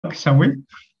talk, shall we?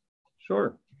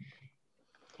 Sure.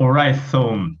 All right,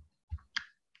 so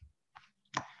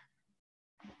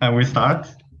I will start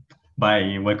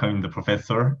by welcoming the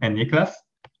professor and Niklas,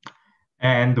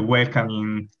 and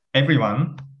welcoming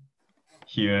everyone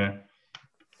here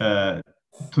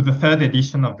to the third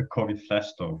edition of the COVID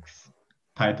Flash Talks,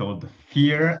 titled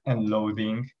Fear and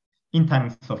Loathing in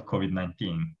Times of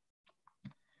COVID-19.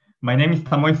 My name is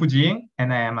Tamoy Fuji,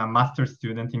 and I am a master's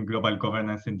student in global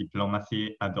governance and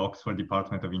diplomacy at the Oxford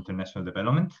Department of International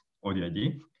Development,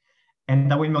 ODID.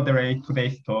 And I will moderate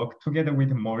today's talk together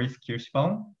with Maurice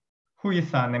Kirschbaum, who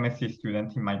is an MSc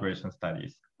student in migration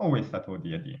studies, always at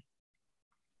ODID.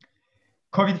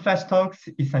 COVID Flash Talks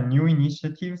is a new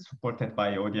initiative supported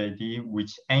by ODID,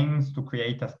 which aims to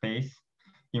create a space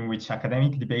in which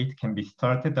academic debate can be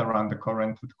started around the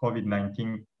current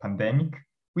COVID-19 pandemic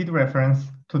with reference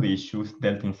to the issues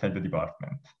dealt inside the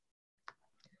department.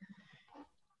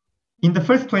 In the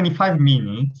first 25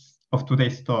 minutes of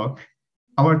today's talk,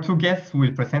 our two guests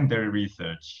will present their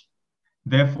research.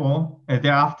 Therefore,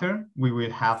 thereafter, we will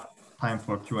have time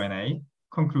for Q&A,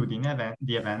 concluding the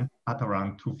event at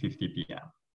around 2:50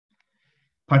 p.m.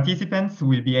 Participants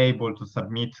will be able to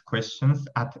submit questions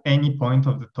at any point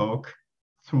of the talk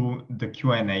through the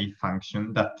Q&A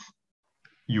function that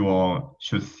you all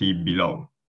should see below,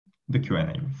 the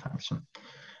Q&A function.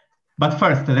 But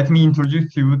first, let me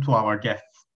introduce you to our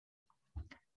guests.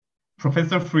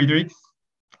 Professor Friedrichs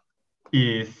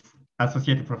is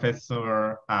associate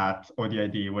professor at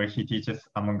ODID, where he teaches,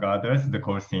 among others, the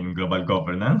course in global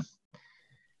governance.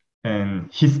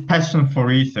 And his passion for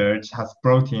research has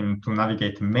brought him to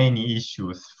navigate many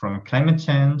issues, from climate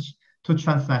change to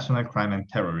transnational crime and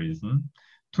terrorism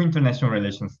to international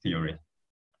relations theory.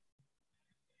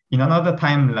 In another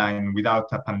timeline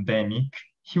without a pandemic,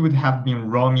 he would have been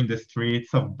roaming the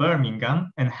streets of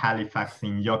Birmingham and Halifax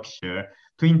in Yorkshire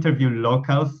to interview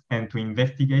locals and to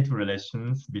investigate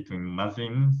relations between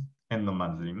Muslims and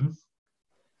non-Muslims.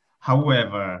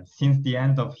 However, since the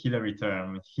end of Hillary's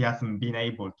term, he hasn't been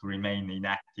able to remain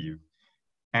inactive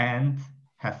and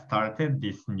has started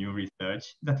this new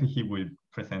research that he will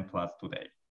present to us today.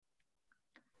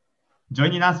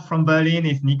 Joining us from Berlin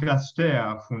is Niklas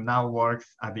Stehr, who now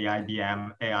works at the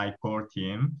IBM AI core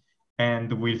team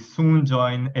and will soon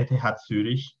join ETH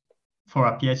Zurich for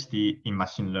a PhD in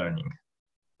machine learning.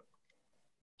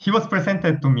 He was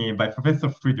presented to me by Professor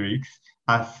Friedrichs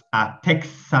as a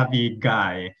tech-savvy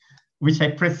guy, which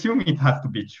I presume it has to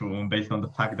be true based on the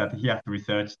fact that he has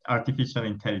researched artificial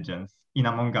intelligence in,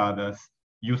 among others,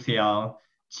 UCL,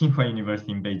 Tsinghua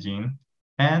University in Beijing,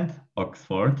 and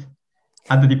Oxford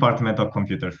at the Department of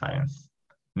Computer Science,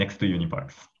 next to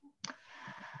Uniparks.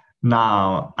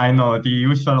 Now, I know the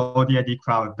usual ODID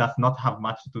crowd does not have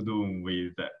much to do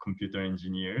with computer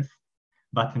engineers,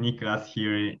 but Niklas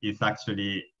here is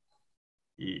actually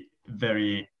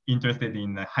very interested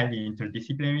in highly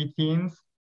interdisciplinary themes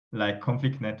like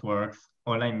conflict networks,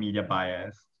 online media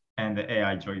bias, and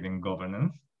AI-driven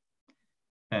governance.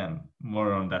 And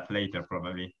more on that later,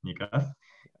 probably, Niklas.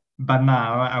 But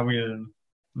now I will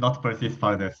not persist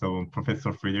further. So,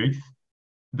 Professor Friedrichs,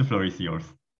 the floor is yours.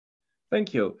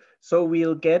 Thank you. So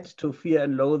we'll get to fear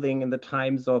and loathing in the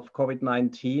times of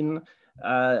COVID-19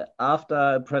 after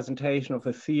a presentation of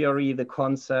the theory, the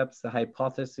concepts, the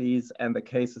hypotheses, and the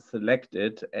cases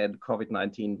selected, and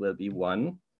COVID-19 will be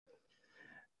one.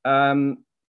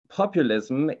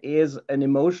 Populism is an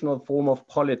emotional form of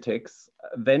politics,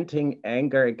 venting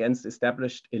anger against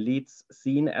established elites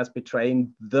seen as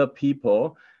betraying the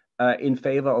people in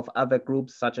favor of other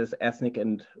groups such as ethnic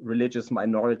and religious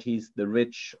minorities, the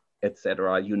rich,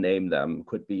 etc., you name them,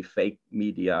 could be fake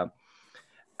media.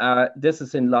 This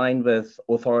is in line with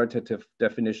authoritative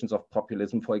definitions of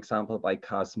populism, for example, by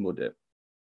Kars Mudde.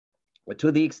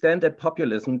 To the extent that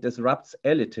populism disrupts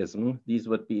elitism, these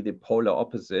would be the polar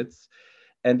opposites,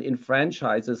 and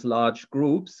enfranchises large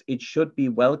groups, it should be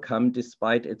welcomed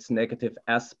despite its negative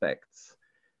aspects.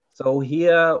 So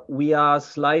here we are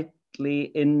slightly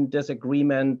in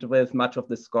disagreement with much of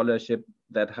the scholarship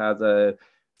that has a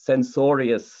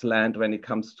censorious slant when it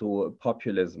comes to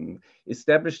populism.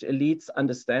 Established elites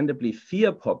understandably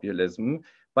fear populism,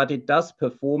 but it does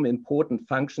perform important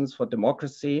functions for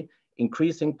democracy,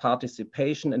 increasing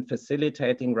participation and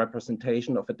facilitating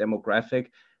representation of a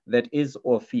demographic that is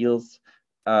or feels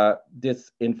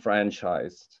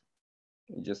disenfranchised.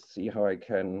 Let me just see how I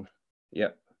can,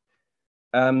 yeah.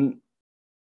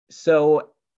 So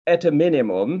at a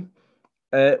minimum,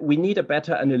 we need a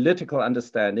better analytical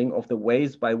understanding of the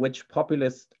ways by which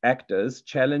populist actors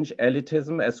challenge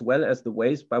elitism, as well as the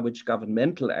ways by which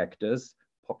governmental actors,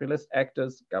 populist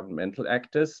actors, governmental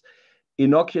actors,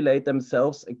 inoculate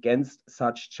themselves against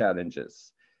such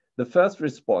challenges. The first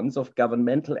response of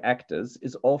governmental actors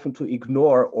is often to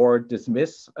ignore or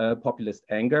dismiss populist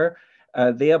anger,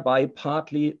 thereby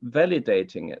partly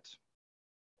validating it,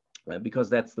 because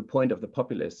that's the point of the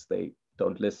populists, they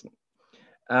don't listen.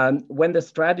 When the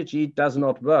strategy does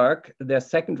not work, their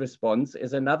second response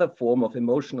is another form of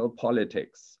emotional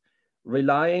politics,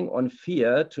 relying on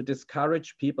fear to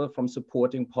discourage people from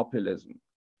supporting populism.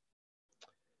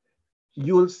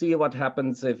 You'll see what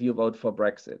happens if you vote for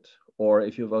Brexit or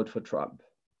if you vote for Trump.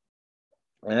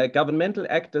 Governmental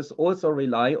actors also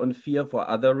rely on fear for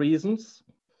other reasons,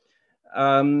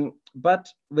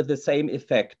 but with the same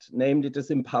effect, namely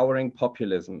disempowering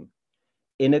populism.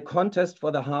 In a contest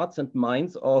for the hearts and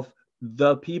minds of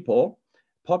the people,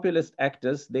 populist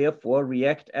actors therefore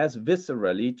react as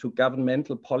viscerally to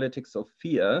governmental politics of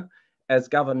fear as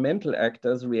governmental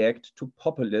actors react to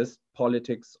populist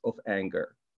politics of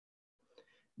anger.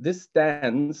 This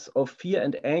dance of fear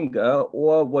and anger,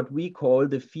 or what we call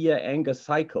the fear-anger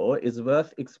cycle, is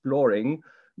worth exploring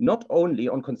not only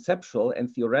on conceptual and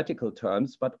theoretical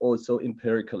terms, but also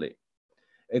empirically.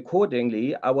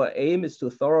 Accordingly, our aim is to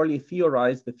thoroughly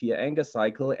theorize the fear-anger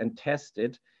cycle and test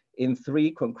it in three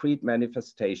concrete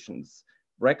manifestations: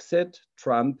 Brexit,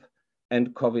 Trump,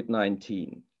 and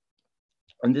COVID-19.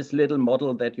 And this little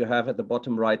model that you have at the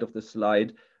bottom right of the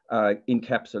slide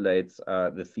encapsulates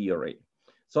the theory.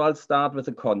 So I'll start with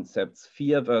the concepts: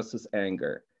 fear versus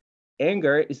anger.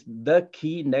 Anger is the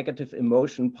key negative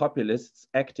emotion populists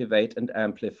activate and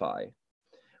amplify.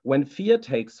 When fear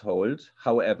takes hold,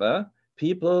 however,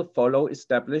 people follow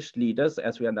established leaders,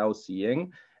 as we are now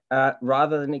seeing,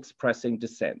 rather than expressing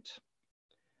dissent.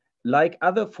 Like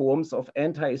other forms of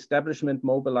anti-establishment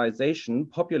mobilization,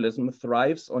 populism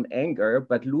thrives on anger,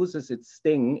 but loses its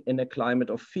sting in a climate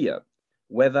of fear,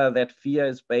 whether that fear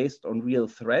is based on real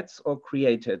threats or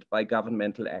created by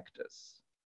governmental actors.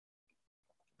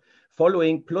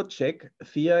 Following Plutchik,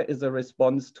 fear is a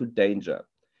response to danger.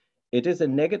 It is a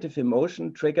negative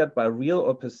emotion triggered by real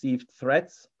or perceived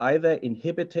threats, either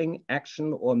inhibiting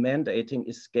action or mandating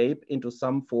escape into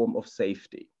some form of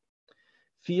safety.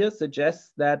 Fear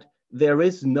suggests that there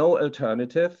is no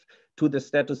alternative to the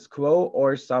status quo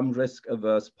or some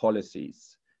risk-averse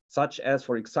policies, such as,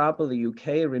 for example, the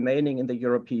UK remaining in the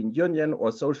European Union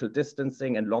or social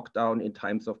distancing and lockdown in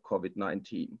times of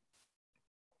COVID-19.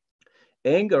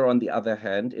 Anger, on the other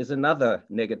hand, is another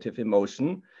negative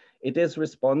emotion. It is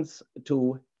response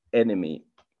to enemy.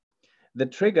 The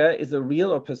trigger is a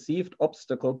real or perceived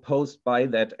obstacle posed by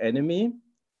that enemy.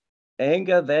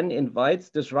 Anger then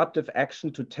invites disruptive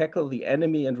action to tackle the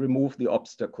enemy and remove the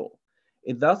obstacle.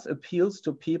 It thus appeals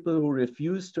to people who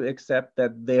refuse to accept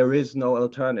that there is no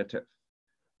alternative,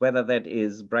 whether that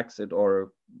is Brexit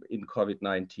or in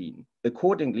COVID-19.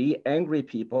 Accordingly, angry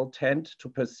people tend to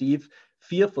perceive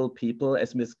fearful people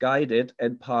as misguided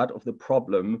and part of the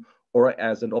problem, or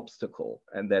as an obstacle,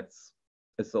 and that's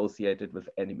associated with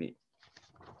enemy.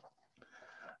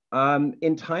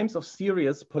 In times of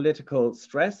serious political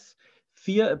stress,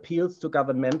 fear appeals to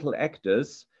governmental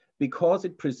actors because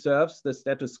it preserves the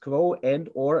status quo and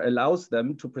or allows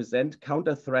them to present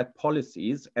counter-threat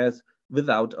policies as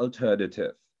without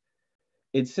alternative.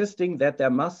 Insisting that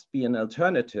there must be an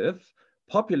alternative,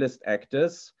 populist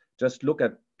actors, just look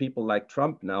at people like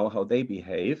Trump now, how they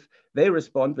behave, they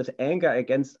respond with anger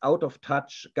against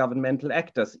out-of-touch governmental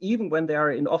actors, even when they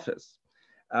are in office.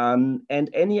 And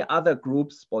any other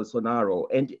groups, Bolsonaro,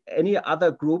 and any other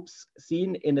groups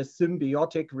seen in a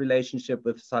symbiotic relationship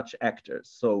with such actors.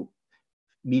 So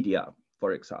media,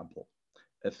 for example,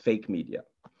 fake media.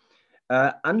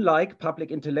 Unlike public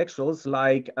intellectuals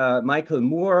like Michael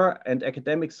Moore and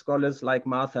academic scholars like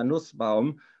Martha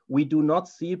Nussbaum, we do not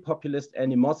see populist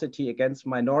animosity against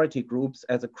minority groups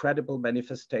as a credible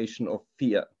manifestation of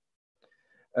fear.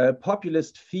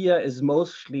 Populist fear is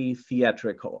mostly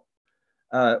theatrical.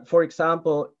 For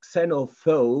example,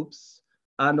 xenophobes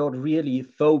are not really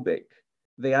phobic.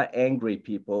 They are angry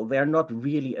people. They are not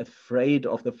really afraid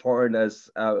of the foreigners,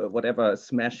 whatever,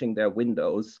 smashing their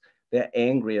windows. They're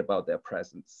angry about their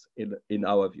presence, in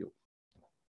our view.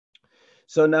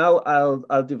 So now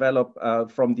I'll develop,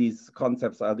 from these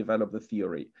concepts, I'll develop the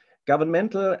theory.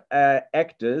 Governmental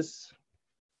actors,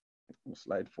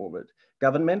 slide forward.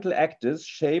 Governmental actors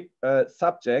shape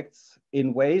subjects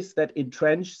in ways that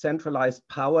entrench centralized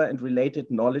power and related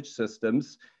knowledge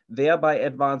systems, thereby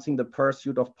advancing the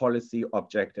pursuit of policy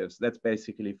objectives. That's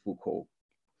basically Foucault.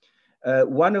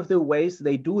 One of the ways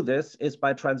they do this is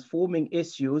by transforming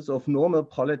issues of normal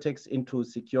politics into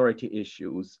security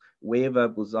issues, Weber,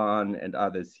 Buzan, and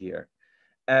others here,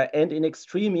 and in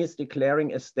extremis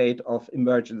declaring a state of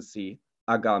emergency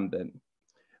Agamben.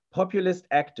 Populist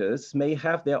actors may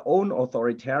have their own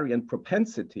authoritarian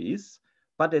propensities,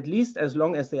 but at least as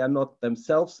long as they are not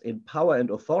themselves in power and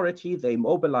authority, they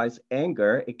mobilize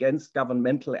anger against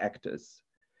governmental actors.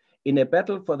 In a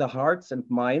battle for the hearts and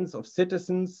minds of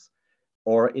citizens,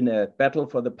 or in a battle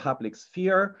for the public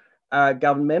sphere,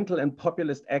 governmental and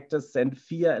populist actors send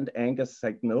fear and anger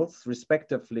signals,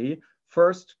 respectively,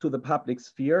 first to the public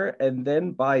sphere and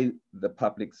then by the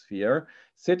public sphere.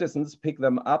 Citizens pick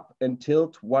them up and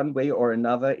tilt one way or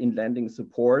another in lending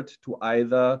support to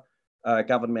either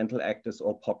governmental actors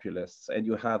or populists. And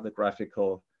you have the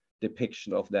graphical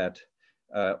depiction of that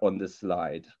on the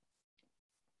slide.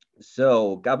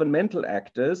 So governmental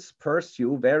actors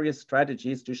pursue various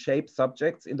strategies to shape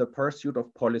subjects in the pursuit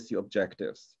of policy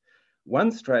objectives.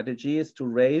 One strategy is to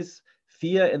raise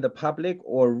fear in the public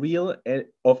or real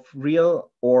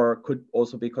or could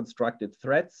also be constructed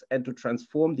threats and to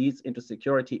transform these into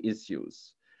security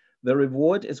issues. The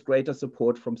reward is greater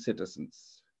support from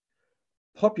citizens.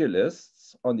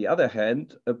 Populists, on the other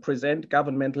hand, present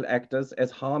governmental actors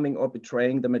as harming or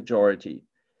betraying the majority.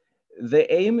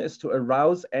 The aim is to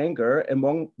arouse anger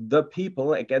among the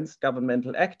people against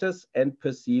governmental actors and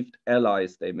perceived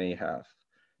allies they may have.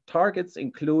 Targets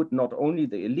include not only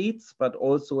the elites, but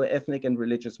also ethnic and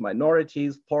religious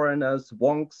minorities, foreigners,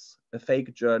 wonks,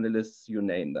 fake journalists, you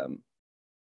name them.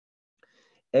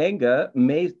 Anger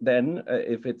may then,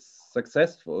 if it's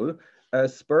successful,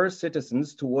 spur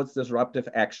citizens towards disruptive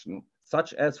action,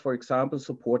 such as, for example,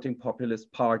 supporting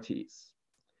populist parties.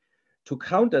 To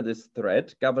counter this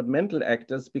threat, governmental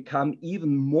actors become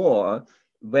even more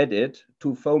wedded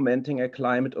to fomenting a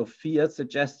climate of fear,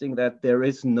 suggesting that there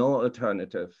is no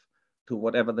alternative to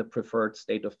whatever the preferred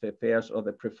state of affairs or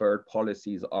the preferred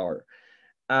policies are,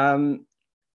 to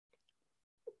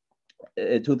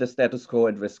the status quo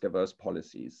and risk-averse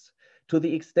policies. To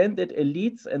the extent that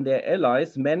elites and their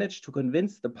allies manage to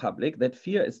convince the public that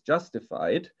fear is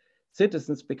justified,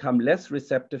 citizens become less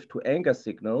receptive to anger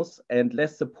signals and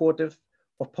less supportive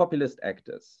of populist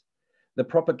actors. The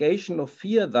propagation of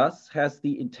fear thus has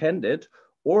the intended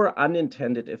or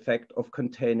unintended effect of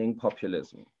containing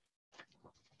populism.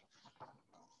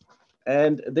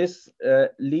 And this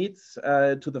leads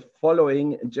to the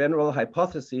following general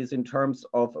hypotheses in terms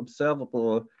of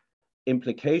observable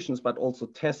implications, but also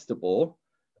testable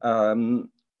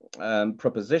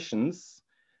propositions.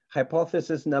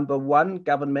 Hypothesis number one,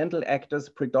 governmental actors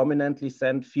predominantly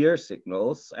send fear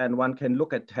signals, and one can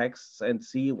look at texts and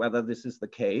see whether this is the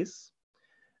case.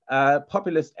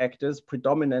 Populist actors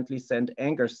predominantly send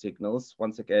anger signals.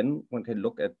 Once again, one can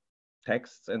look at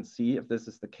texts and see if this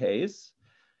is the case.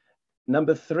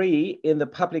 Number three, in the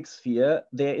public sphere,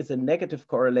 there is a negative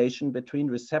correlation between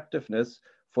receptiveness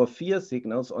for fear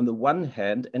signals on the one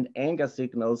hand and anger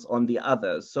signals on the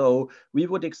other. So we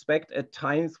would expect at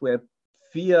times where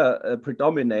fear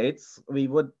predominates, we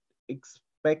would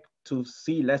expect to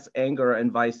see less anger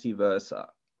and vice versa.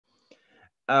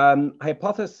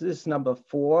 Hypothesis number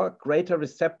four, greater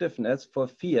receptiveness for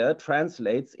fear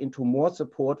translates into more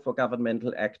support for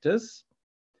governmental actors.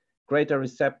 Greater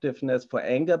receptiveness for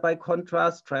anger, by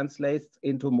contrast, translates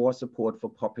into more support for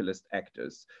populist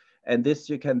actors. And this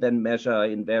you can then measure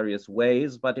in various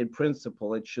ways, but in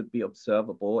principle, it should be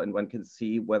observable and one can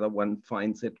see whether one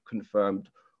finds it confirmed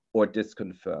or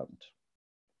disconfirmed.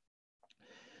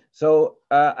 So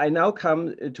I now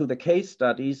come to the case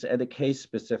studies and the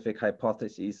case-specific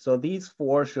hypotheses. So these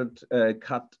four should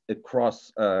cut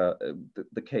across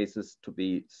the cases to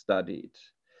be studied.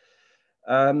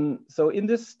 So in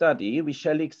this study, we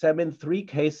shall examine 3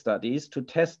 case studies to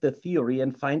test the theory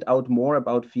and find out more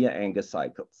about fear-anger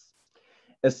cycles.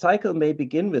 A cycle may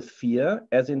begin with fear,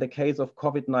 as in the case of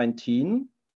COVID-19,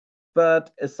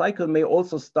 but a cycle may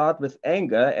also start with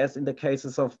anger, as in the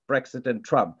cases of Brexit and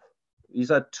Trump.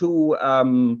 These are 2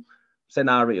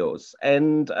 scenarios,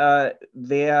 and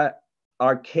there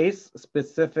are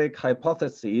case-specific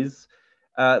hypotheses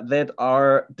that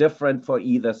are different for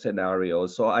either scenario,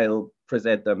 so I'll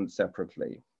present them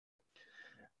separately.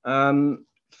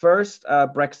 First,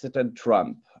 Brexit and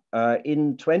Trump.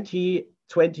 In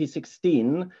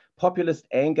 2016, populist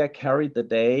anger carried the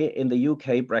day in the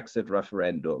UK Brexit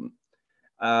referendum.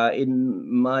 In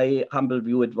my humble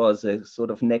view, it was a sort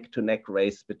of neck-to-neck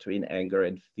race between anger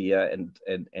and fear, and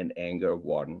anger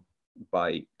won by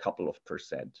a couple of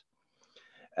percent.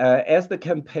 As the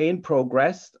campaign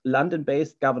progressed,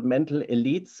 London-based governmental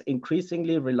elites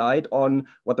increasingly relied on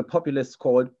what the populists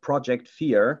called Project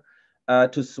Fear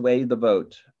to sway the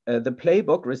vote. The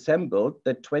playbook resembled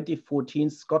the 2014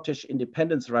 Scottish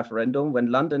independence referendum,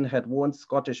 when London had warned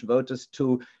Scottish voters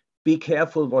to be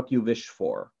careful what you wish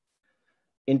for.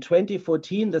 In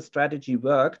 2014, the strategy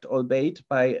worked, albeit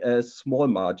by a small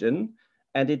margin,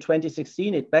 and in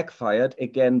 2016, it backfired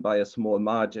again by a small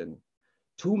margin.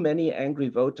 Too many angry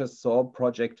voters saw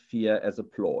Project Fear as a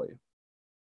ploy.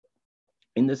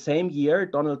 In the same year,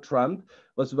 Donald Trump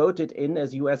was voted in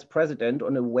as US president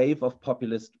on a wave of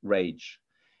populist rage.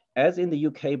 As in the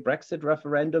UK Brexit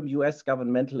referendum, US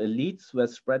governmental elites were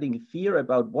spreading fear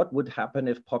about what would happen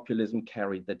if populism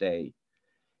carried the day.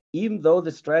 Even though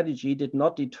the strategy did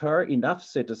not deter enough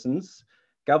citizens,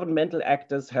 governmental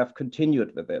actors have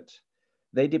continued with it.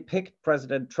 They depict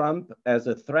President Trump as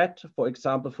a threat, for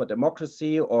example, for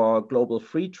democracy or global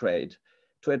free trade.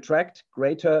 To attract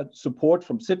greater support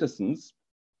from citizens,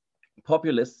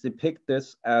 populists depict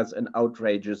this as an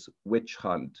outrageous witch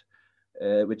hunt,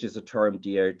 which is a term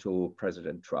dear to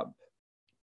President Trump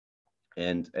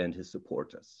and his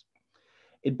supporters.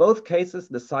 In both cases,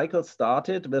 the cycle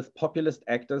started with populist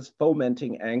actors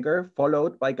fomenting anger,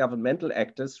 followed by governmental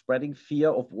actors spreading fear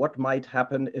of what might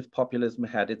happen if populism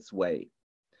had its way.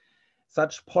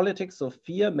 Such politics of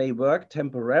fear may work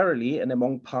temporarily and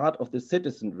among part of the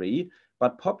citizenry,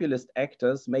 but populist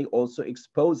actors may also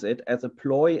expose it as a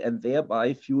ploy and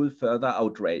thereby fuel further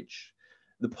outrage.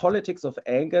 The politics of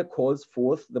anger calls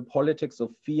forth the politics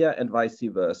of fear and vice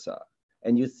versa.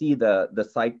 And you see the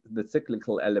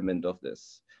cyclical element of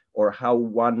this, or how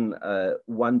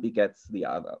one begets the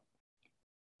other.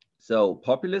 So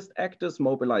populist actors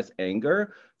mobilize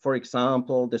anger. For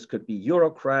example, this could be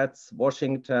bureaucrats,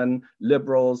 Washington,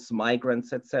 liberals,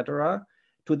 migrants, etc.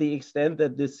 To the extent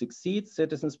that this succeeds,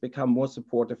 citizens become more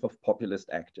supportive of populist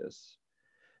actors.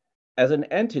 As an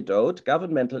antidote,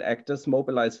 governmental actors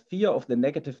mobilize fear of the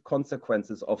negative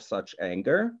consequences of such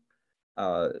anger.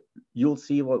 You'll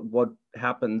see what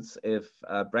happens if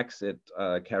Brexit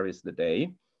carries the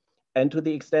day. And to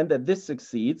the extent that this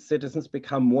succeeds, citizens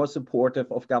become more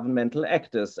supportive of governmental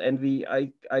actors. And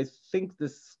I think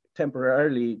this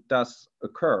temporarily does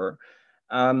occur.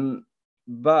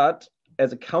 But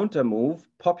as a counter move,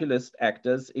 populist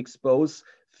actors expose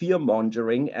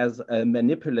fear-mongering as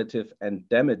manipulative and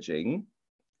damaging,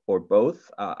 or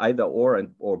both, either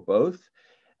or both.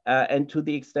 And to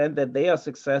the extent that they are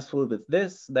successful with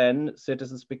this, then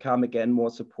citizens become again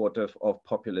more supportive of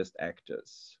populist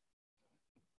actors.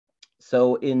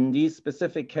 So in these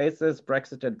specific cases,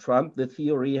 Brexit and Trump, the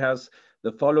theory has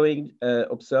the following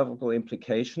observable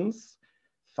implications.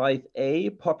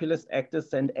 5A, populist actors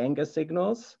send anger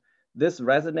signals. This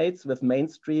resonates with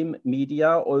mainstream media,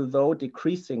 although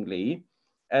decreasingly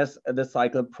as the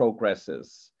cycle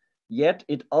progresses. Yet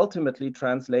it ultimately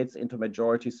translates into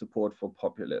majority support for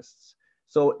populists.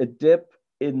 So a dip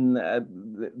in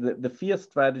the fear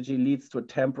strategy leads to a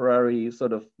temporary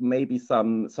sort of maybe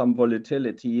some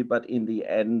volatility, but in the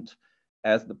end,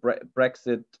 as the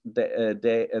Brexit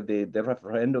day, the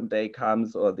referendum day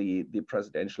comes or the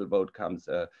presidential vote comes,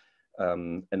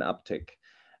 an uptick.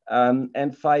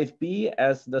 And 5B,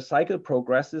 as the cycle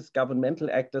progresses, governmental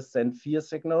actors send fear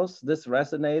signals. This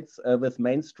resonates with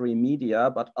mainstream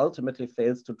media, but ultimately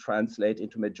fails to translate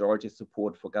into majority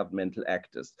support for governmental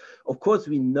actors. Of course,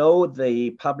 we know the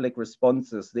public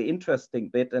responses. The interesting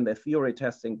bit and the theory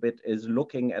testing bit is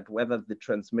looking at whether the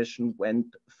transmission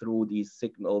went through these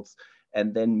signals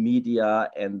and then media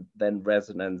and then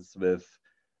resonance with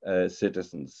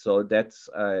citizens. So that's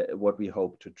what we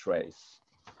hope to trace.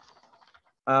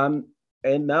 And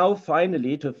now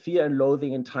finally to fear and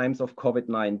loathing in times of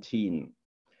COVID-19.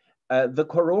 The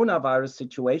coronavirus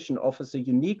situation offers a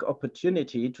unique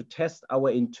opportunity to test our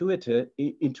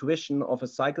intuition of a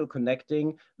cycle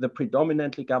connecting the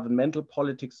predominantly governmental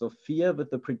politics of fear with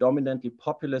the predominantly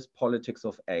populist politics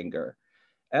of anger.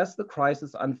 As the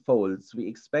crisis unfolds, we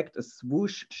expect a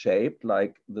swoosh shape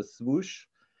like the swoosh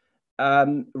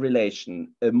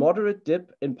relation, a moderate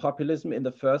dip in populism in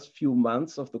the first few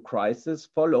months of the crisis,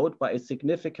 followed by a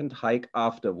significant hike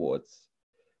afterwards.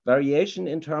 Variation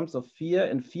in terms of fear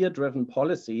and fear-driven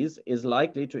policies is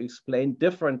likely to explain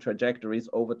different trajectories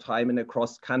over time and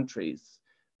across countries,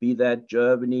 be that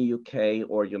Germany, UK,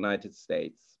 or United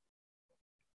States.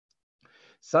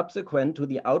 Subsequent to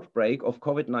the outbreak of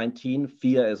COVID-19,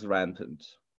 fear is rampant.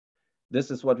 This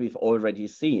is what we've already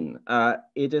seen.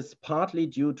 It is partly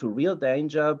due to real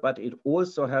danger, but it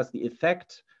also has the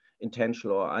effect,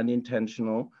 intentional or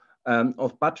unintentional,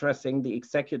 of buttressing the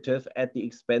executive at the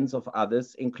expense of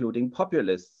others, including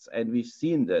populists. And we've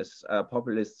seen this.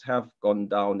 Populists have gone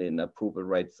down in approval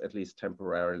rates, at least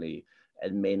temporarily,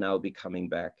 and may now be coming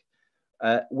back.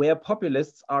 Where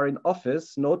populists are in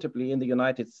office, notably in the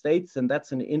United States, and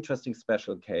that's an interesting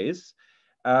special case,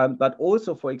 but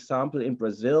also, for example, in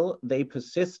Brazil, they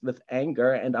persist with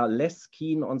anger and are less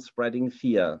keen on spreading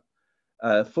fear.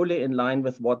 fully in line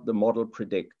with what the model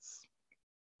predicts.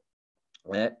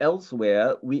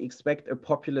 Elsewhere, we expect a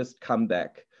populist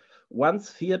comeback. Once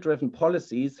fear-driven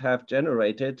policies have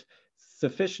generated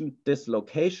sufficient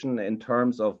dislocation in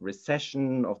terms of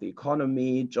recession of the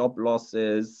economy, job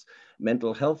losses,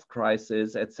 mental health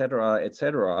crisis,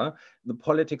 etc., the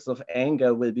politics of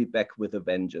anger will be back with a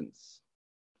vengeance.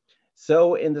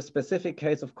 So in the specific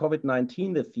case of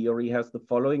COVID-19, the theory has the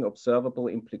following observable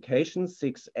implications.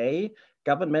 6a,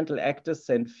 governmental actors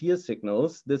send fear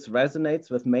signals. This resonates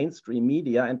with mainstream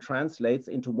media and translates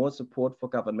into more support for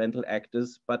governmental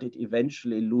actors, but it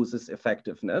eventually loses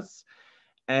effectiveness.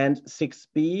 And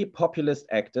 6b, populist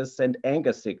actors send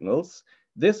anger signals.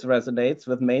 This resonates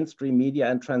with mainstream media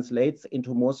and translates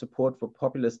into more support for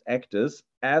populist actors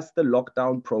as the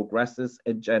lockdown progresses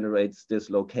and generates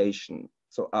dislocation.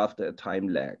 So after a time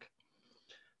lag,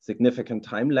 significant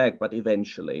time lag, but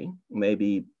eventually,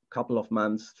 maybe a couple of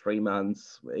months, 3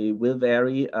 months, it will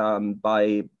vary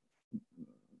by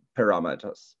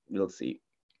parameters, we'll see.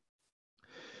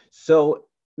 So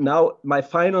now my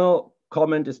final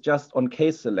comment is just on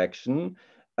case selection.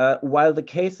 While the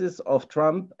cases of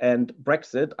Trump and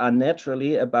Brexit are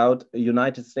naturally about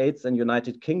United States and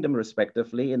United Kingdom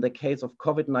respectively, in the case of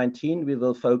COVID-19, we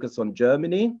will focus on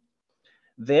Germany.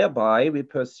 Thereby, we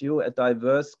pursue a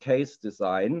diverse case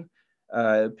design.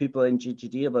 People in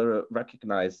GGD will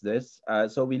recognize this.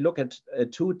 So we look at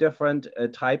 2 different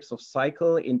types of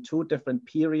cycle in 2 different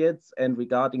periods and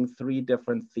regarding 3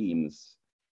 different themes.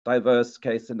 Diverse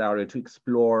case scenario to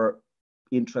explore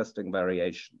interesting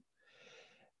variation.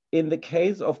 In the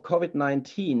case of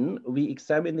COVID-19, we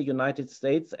examine the United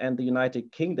States and the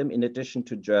United Kingdom in addition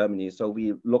to Germany. So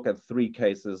we look at 3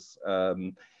 cases.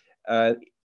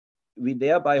 We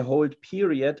thereby hold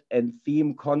period and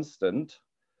theme constant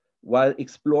while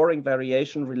exploring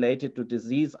variation related to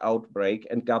disease outbreak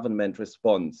and government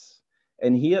response.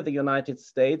 And here the United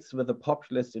States with a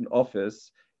populist in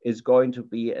office is going to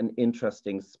be an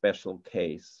interesting special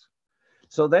case.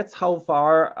 So that's how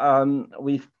far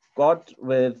we've got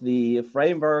with the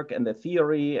framework and the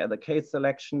theory and the case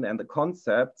selection and the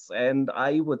concepts. And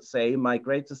I would say my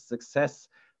greatest success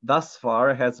thus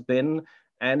far has been,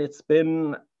 and it's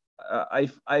been,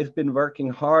 I've been working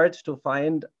hard to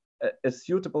find a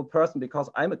suitable person because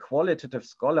I'm a qualitative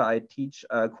scholar. I teach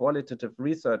qualitative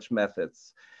research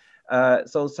methods.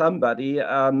 So somebody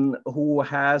who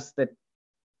has the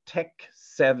tech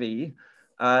savvy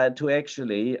to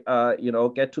actually,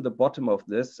 get to the bottom of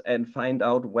this and find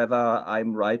out whether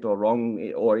I'm right or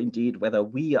wrong, or indeed whether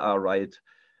we are right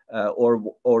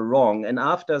or wrong. And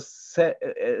after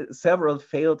several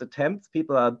failed attempts,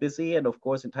 people are busy, and of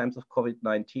course, in times of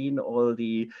COVID-19, all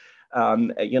the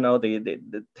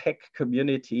the tech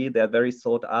community, they're very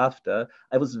sought after.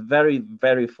 I was very,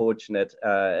 very fortunate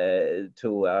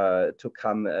to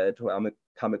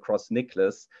come across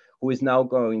Nicholas, who is now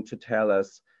going to tell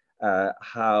us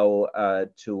how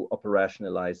to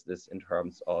operationalize this in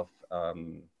terms of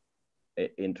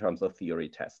theory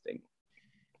testing.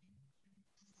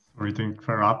 Sorry to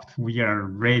interrupt. We are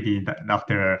ready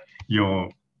after your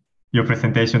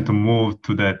presentation to move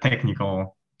to the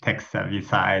technical tech-savvy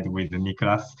side with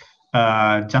Nicholas.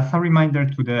 Just a reminder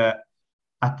to the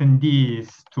attendees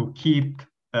to keep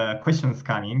questions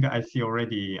coming. I see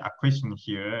already a question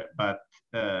here, but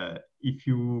if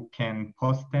you can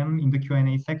post them in the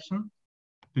Q&A section,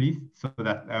 please, so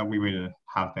that we will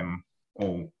have them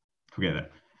all together.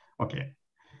 Okay.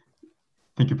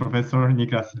 Thank you, Professor.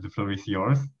 Nicholas, the floor is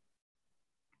yours.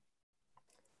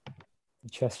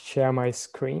 Just share my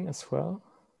screen as well.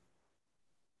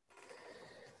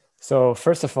 So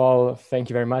first of all, thank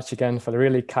you very much again for the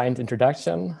really kind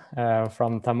introduction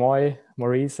from Tamoy,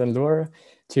 Maurice, and Lure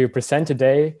to present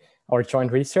today our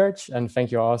joint research. And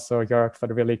thank you also, Jörg, for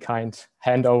the really kind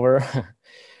handover.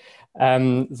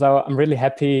 So I'm really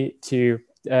happy to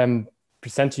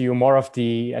present to you more of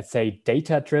the, I'd say,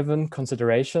 data-driven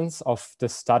considerations of the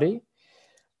study.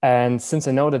 And since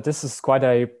I know that this is quite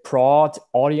a broad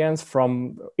audience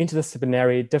from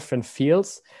interdisciplinary different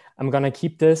fields, I'm going to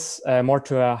keep this more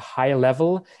to a high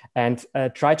level and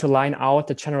try to line out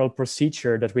the general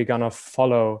procedure that we're going to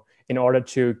follow in order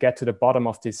to get to the bottom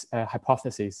of these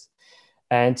hypotheses.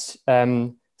 And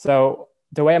so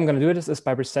the way I'm going to do this is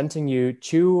by presenting you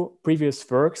 2 previous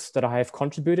works that I have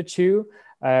contributed to,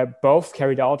 both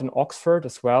carried out in Oxford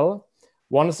as well.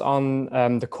 One is on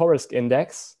the core-risk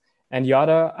index, and the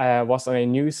other was on a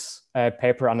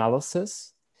newspaper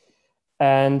analysis.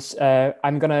 And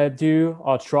I'm gonna do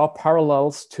or draw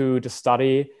parallels to the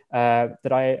study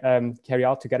that I carry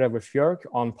out together with Jörg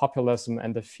on populism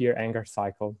and the fear-anger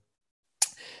cycle.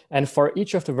 And for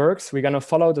each of the works, we're going to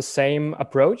follow the same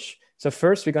approach. So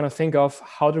first, we're going to think of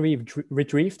how do we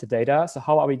retrieve the data? So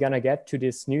how are we going to get to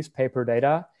this newspaper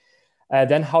data?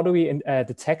 Then how do we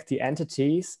detect the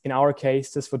entities? In our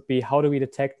case, this would be how do we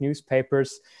detect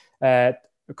newspapers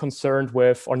concerned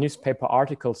with, or newspaper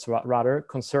articles rather,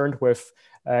 concerned with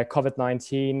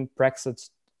COVID-19, Brexit,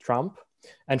 Trump.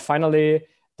 And finally,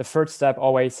 the third step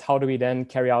always, how do we then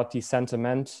carry out the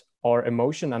sentiment or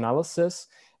emotion analysis?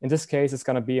 In this case, it's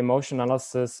going to be emotion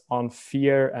analysis on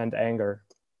fear and anger.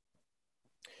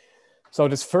 So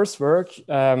this first work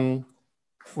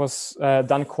was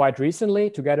done quite recently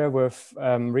together with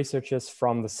researchers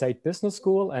from the State Business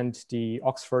School and the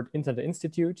Oxford Internet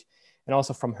Institute, and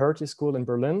also from Hertie School in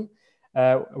Berlin.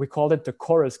 We called it the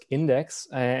CORISC Index,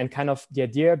 and kind of the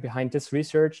idea behind this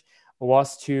research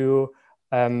was to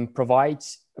provide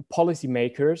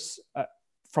policymakers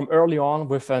from early on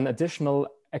with an additional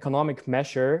economic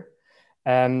measure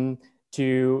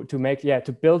to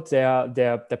build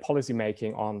their policy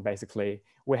making on. Basically,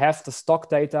 we have the stock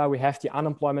data, we have the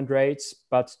unemployment rates,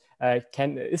 but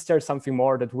is there something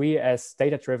more that we as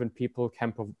data-driven people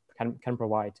can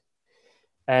provide?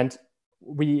 And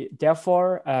we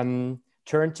therefore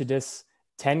turn to this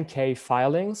 10K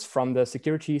filings from the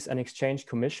Securities and Exchange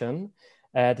Commission.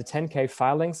 The 10K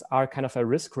filings are kind of a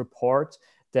risk report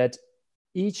that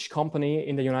each company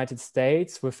in the United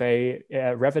States with a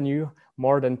revenue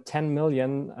more than 10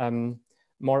 million,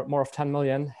 more of 10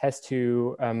 million, has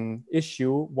to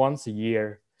issue once a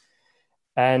year.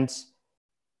 And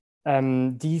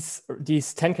these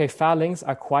 10K filings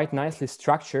are quite nicely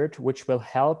structured, which will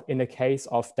help in the case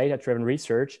of data-driven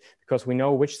research, because we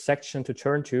know which section to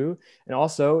turn to. And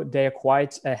also they are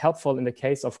quite helpful in the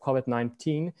case of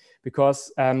COVID-19,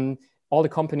 because all the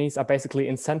companies are basically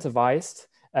incentivized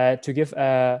to give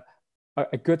a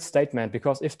good statement,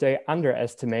 because if they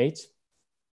underestimate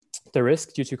the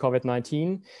risk due to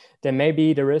COVID-19, there may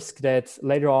be the risk that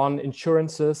later on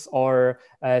insurances or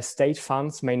state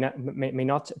funds may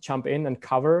not jump in and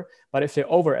cover. But if they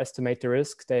overestimate the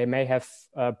risk, they may have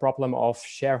a problem of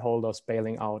shareholders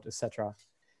bailing out, etc.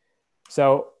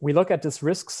 So we look at this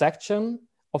risk section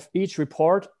of each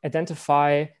report,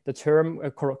 identify the term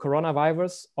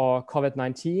coronavirus or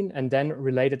COVID-19, and then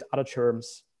related other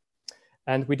terms.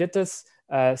 And we did this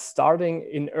starting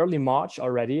in early March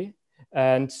already.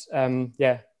 And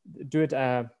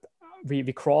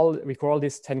we crawl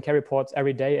these 10K reports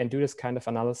every day and do this kind of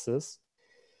analysis.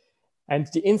 And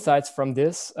the insights from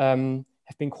this have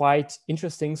been quite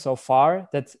interesting so far,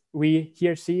 that we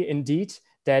here see indeed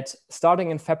that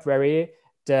starting in February,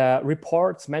 the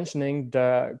reports mentioning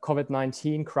the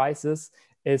COVID-19 crisis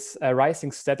is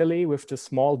rising steadily with the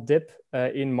small dip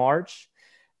in March.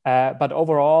 But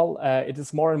overall, it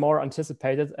is more and more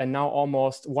anticipated, and now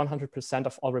almost 100%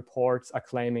 of all reports are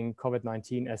claiming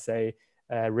COVID-19 as a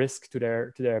risk to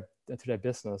their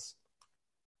business.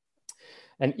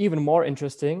 And even more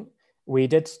interesting, we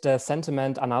did the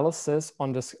sentiment analysis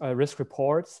on this risk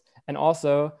reports, and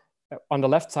also on the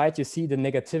left side you see the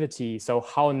negativity. So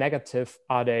how negative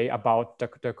are they about the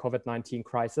COVID-19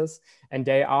 crisis? And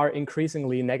they are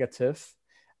increasingly negative.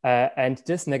 And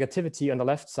this negativity on the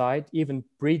left side even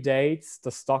predates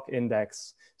the stock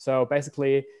index. So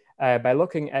basically, by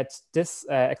looking at this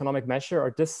economic measure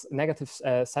or this negative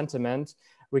sentiment,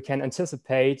 we can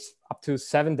anticipate up to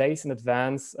 7 days in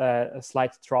advance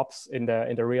slight drops in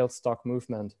the real stock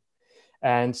movement.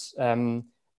 And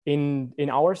in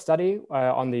our study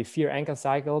on the fear anchor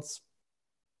cycles,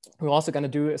 we're also going to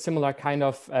do a similar kind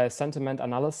of sentiment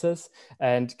analysis,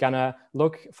 and gonna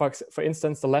look, for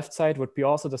instance, the left side would be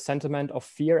also the sentiment of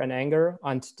fear and anger,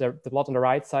 and the plot on the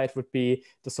right side would be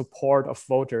the support of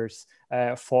voters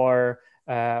for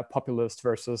populist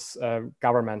versus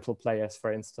governmental players,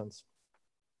 for instance.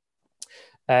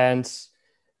 And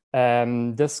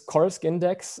this CORISC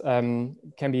index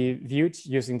can be viewed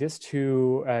using these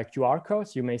two QR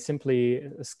codes. You may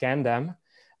simply scan them.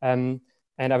 And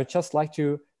I would just like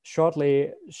to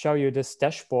shortly show you this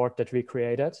dashboard that we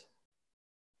created,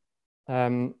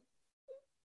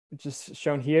 just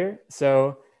shown here.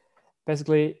 So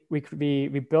basically,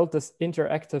 we built this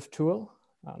interactive tool.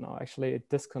 Oh, no, actually, it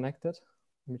disconnected.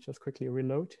 Let me just quickly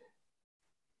reload.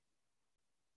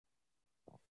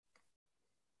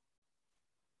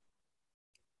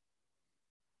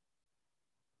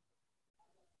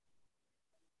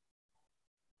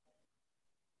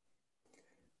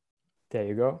 There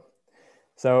you go.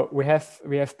 So we have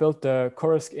built the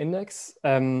CORISC index,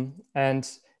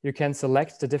 and you can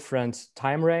select the different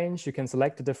time range. You can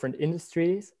select the different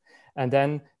industries, and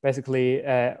then basically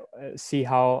see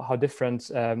how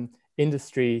different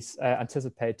industries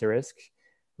anticipate the risk.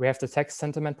 We have the text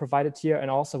sentiment provided here. And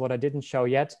also what I didn't show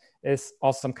yet is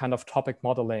also some kind of topic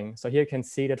modeling. So here you can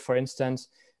see that, for instance,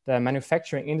 the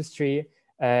manufacturing industry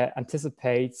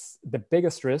anticipates the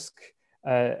biggest risk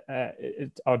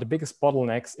or the biggest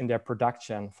bottlenecks in their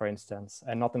production, for instance,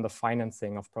 and not in the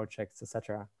financing of projects,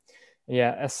 etc.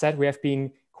 Yeah, as said, we have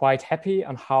been quite happy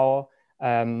on how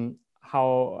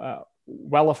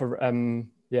well of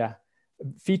a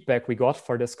feedback we got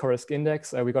for this core risk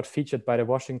index. We got featured by the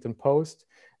Washington Post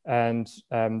and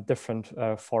different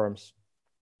forums.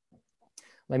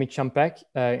 Let me jump back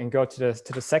and go to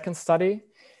the second study.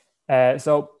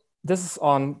 So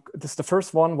the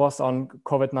first one was on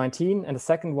COVID-19, and the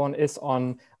second one is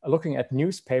on looking at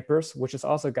newspapers, which is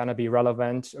also going to be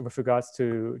relevant with regards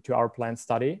to our planned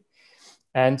study.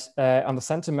 And on the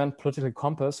sentiment political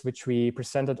compass, which we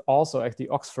presented also at the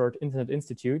Oxford Internet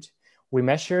Institute, we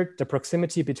measured the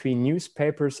proximity between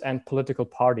newspapers and political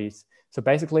parties. So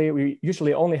basically, we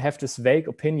usually only have this vague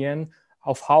opinion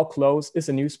of how close is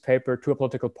a newspaper to a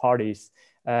political parties.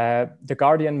 The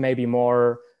Guardian may be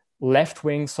more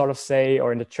left-wing, sort of say,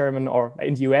 or in the German or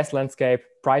in the US landscape,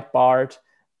 Breitbart.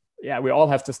 Yeah, we all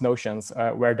have these notions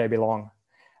where they belong.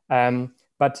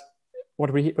 But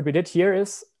what we did here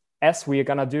is, as we're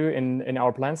gonna do in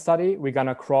our planned study, we're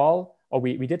gonna crawl, or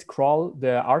we did crawl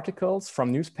the articles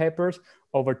from newspapers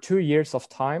over 2 years of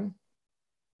time.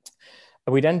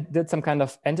 We then did some kind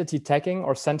of entity tagging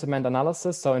or sentiment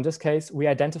analysis. So in this case, we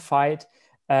identified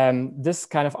this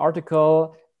kind of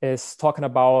article is talking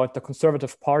about the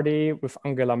Conservative Party with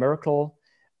Angela Merkel.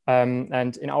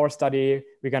 And in our study,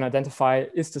 we're gonna identify,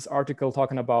 is this article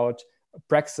talking about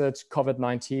Brexit,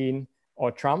 COVID-19,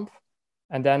 or Trump?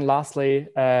 And then lastly,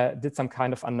 did some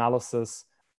kind of analysis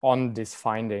on these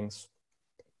findings.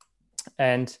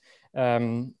 And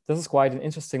this is quite an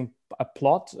interesting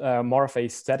plot, more of a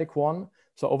static one.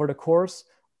 So over the course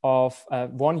of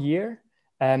 1 year,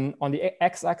 on the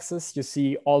x-axis, you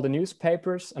see all the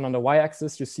newspapers, and on the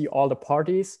y-axis, you see all the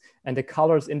parties, and the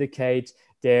colors indicate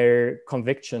their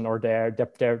conviction or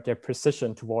their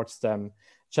precision towards them,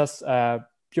 just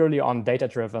purely on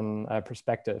data-driven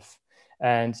perspective.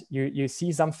 And you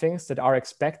see some things that are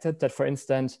expected, that, for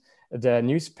instance, the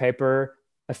newspaper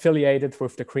affiliated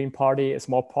with the Green Party is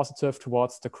more positive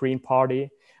towards the Green Party,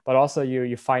 but also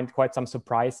you find quite some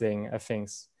surprising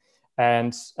things.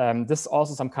 And this is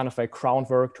also some kind of a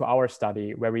groundwork to our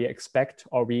study, where we expect,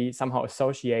 or we somehow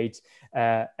associate,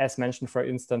 as mentioned, for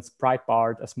instance,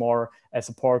 Breitbart as more a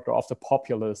supporter of the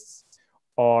populists,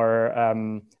 or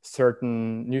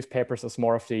certain newspapers as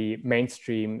more of the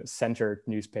mainstream centered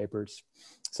newspapers.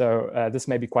 So this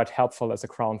may be quite helpful as a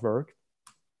groundwork.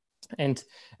 And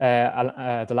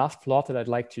the last plot that I'd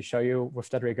like to show you with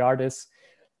that regard is,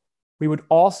 we would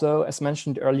also, as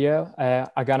mentioned earlier,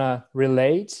 are gonna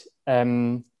relate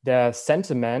the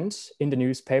sentiment in the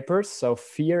newspapers, so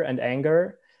fear and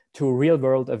anger, to real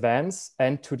world events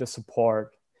and to the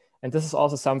support. And this is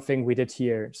also something we did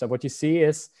here. So what you see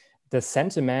is the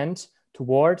sentiment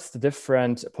towards the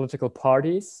different political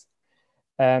parties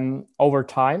over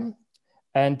time.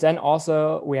 And then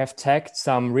also we have tagged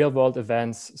some real world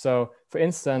events. So for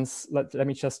instance, let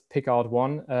me just pick out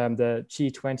one, the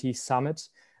G20 summit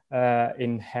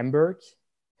in Hamburg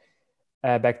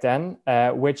back then,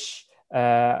 which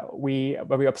where we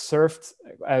observed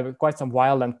quite some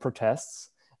violent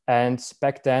protests. And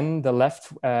back then, the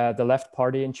left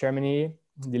party in Germany,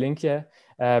 Die Linke,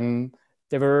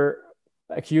 they were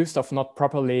accused of not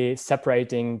properly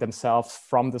separating themselves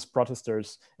from these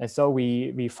protesters. And so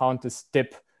we found this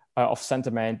dip of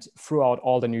sentiment throughout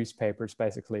all the newspapers,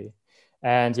 basically.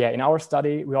 And yeah, in our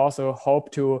study, we also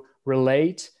hope to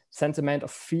relate sentiment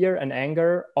of fear and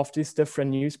anger of these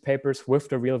different newspapers with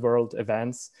the real world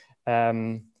events,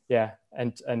 and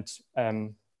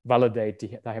validate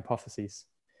the hypotheses.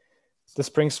 This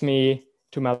brings me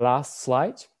to my last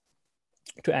slide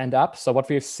to end up. So what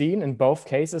we've seen in both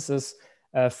cases is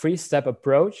a 3-step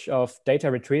approach of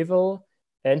data retrieval,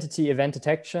 entity event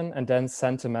detection, and then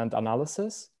sentiment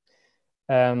analysis.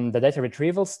 The data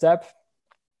retrieval step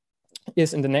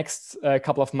is in the next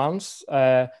couple of months.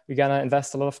 We're gonna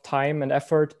invest a lot of time and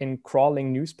effort in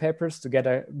crawling newspapers to get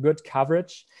a good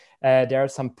coverage. There are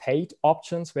some paid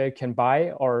options where you can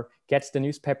buy or get the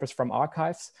newspapers from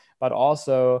archives, but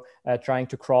also trying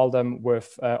to crawl them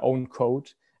with own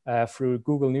code through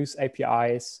Google News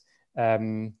APIs.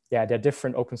 There are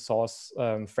different open source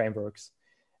frameworks.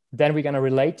 Then we're gonna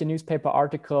relate the newspaper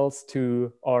articles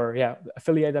to,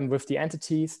 affiliate them with the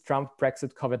entities, Trump,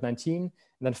 Brexit, COVID-19, and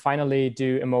then finally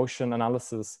do emotion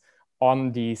analysis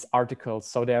on these articles.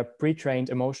 So they're pre-trained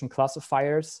emotion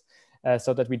classifiers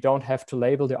so that we don't have to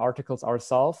label the articles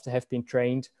ourselves. They have been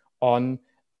trained on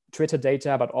Twitter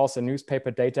data, but also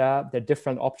newspaper data. There are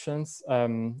different options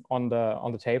on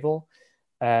the table,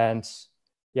 and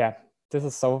yeah, this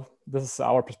is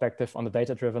our perspective on the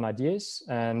data-driven ideas,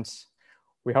 and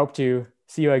we hope to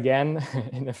see you again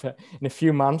in a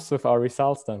few months with our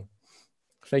results then.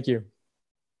 Thank you.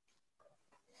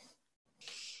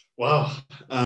 Wow.